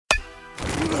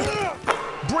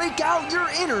break out your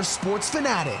inner sports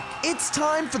fanatic. It's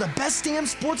time for the best damn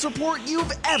sports report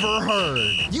you've ever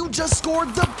heard. You just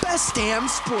scored the best damn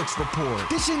sports report.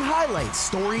 Dishing highlights,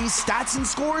 stories, stats, and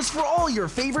scores for all your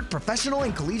favorite professional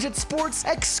and collegiate sports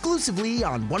exclusively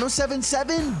on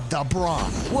 107.7 The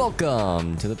Bronx.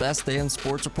 Welcome to the best damn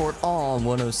sports report on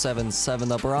 107.7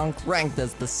 The Bronx, ranked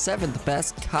as the 7th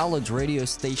best college radio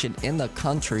station in the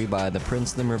country by the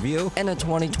Princeton Review, and a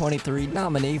 2023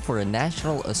 nominee for a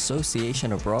National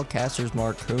Association of Broadcasters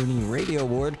Marconi Radio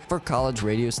Award for College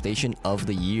Radio Station of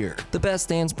the Year. The best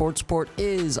damn sports report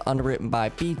is underwritten by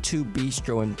B2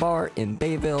 Bistro and Bar in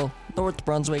Bayville, North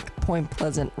Brunswick, Point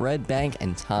Pleasant, Red Bank,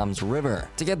 and Toms River.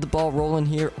 To get the ball rolling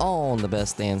here on the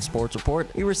Best Damn Sports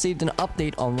Report, we received an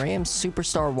update on Rams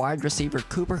superstar wide receiver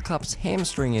Cooper Kupp's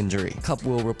hamstring injury. Kupp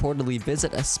will reportedly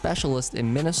visit a specialist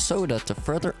in Minnesota to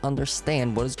further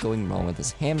understand what is going wrong with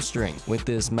his hamstring. With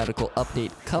this medical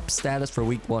update, Kupp's status for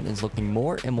Week 1 is looking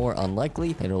more and more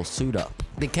unlikely that it'll suit up.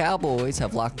 The Cowboys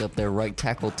have locked up their right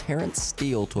tackle Terrence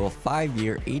Steele to a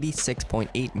 5-year,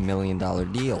 $86.8 million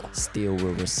deal. Steele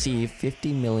will receive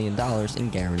 $50 million in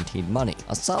guaranteed money.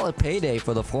 A solid payday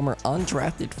for the former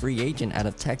undrafted free agent out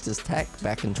of Texas Tech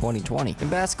back in 2020. In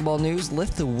basketball news,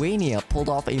 Lithuania pulled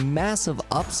off a massive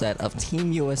upset of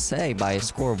Team USA by a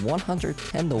score of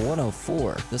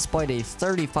 110-104. Despite a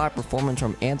 35 performance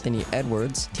from Anthony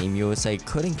Edwards, Team USA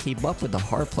couldn't keep up with the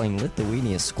hard-playing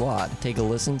Lithuania squad. Take a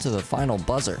listen to the final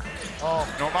buzzer. Oh,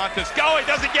 Normantas, go, he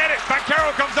doesn't get it.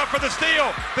 Vaccaro comes up for the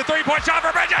steal. The three-point shot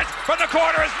for Bridges from the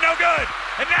corner is no good.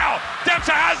 And now,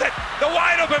 Dempsey has it. The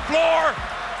wide open floor.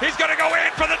 He's going to go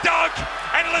in for the dunk.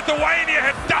 And Lithuania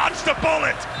has dodged the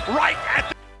bullet right at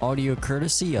the... Audio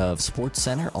courtesy of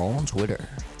SportsCenter on Twitter.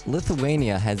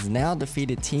 Lithuania has now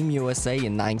defeated Team USA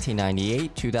in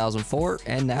 1998, 2004,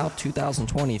 and now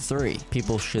 2023.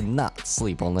 People should not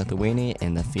sleep on Lithuania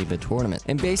in the FIBA tournament.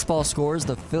 In baseball scores,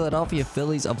 the Philadelphia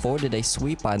Phillies avoided a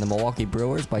sweep by the Milwaukee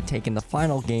Brewers by taking the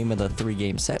final game of the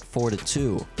 3-game set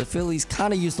 4-2. The Phillies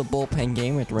kind of used the bullpen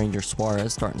game with Ranger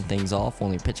Suarez starting things off,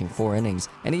 only pitching 4 innings,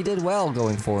 and he did well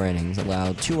going 4 innings,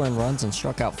 allowed 2 earned runs and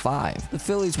struck out 5. The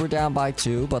Phillies were down by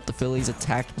 2, but the Phillies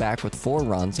attacked back with 4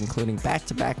 runs, including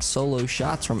back-to-back solo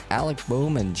shots from Alec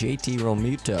Boehm and JT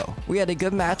Realmuto. We had a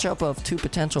good matchup of 2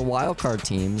 potential wildcard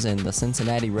teams in the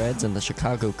Cincinnati Reds and the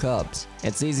Chicago Cubs.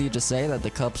 It's easy to say that the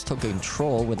Cubs took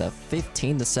control with a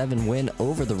 15-7 win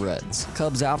over the Reds.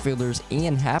 Cubs outfielders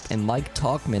Ian Happ and Mike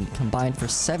Tauchman combined for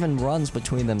 7 runs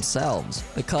between themselves.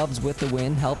 The Cubs, with the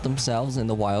win, helped themselves in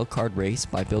the wildcard race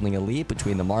by building a lead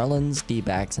between the Marlins,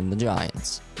 D-backs, and the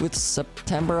Giants. With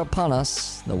September upon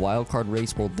us, the wildcard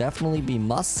race will definitely be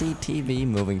must-see TV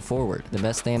moving forward. The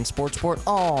best damn sports report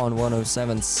on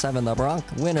 107.7 The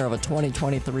Bronx, winner of a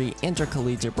 2023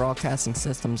 Intercollegiate Broadcasting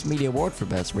Systems Media Award for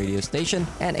Best Radio Station,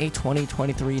 and a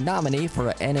 2023 nominee for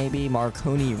a NAB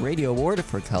Marconi Radio Award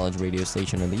for College Radio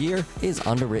Station of the Year, is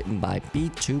underwritten by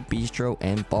B2 Bistro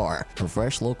and Bar, where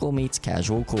fresh local meets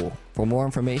casual cool. For more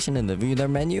information and to view their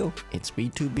menu, it's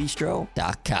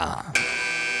b2bistro.com.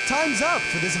 Time's up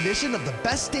for this edition of the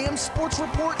Best Damn Sports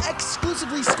Report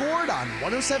exclusively scored on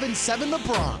 107.7 The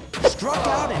Bronx. Struck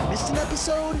out and missed an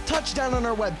episode? Touchdown on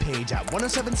our webpage at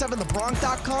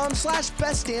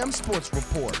 1077thebronx.com/Best Damn Sports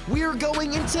Report. We're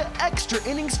going into extra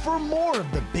innings for more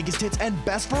of the biggest hits and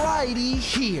best variety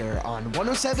here on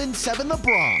 107.7 The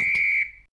Bronx.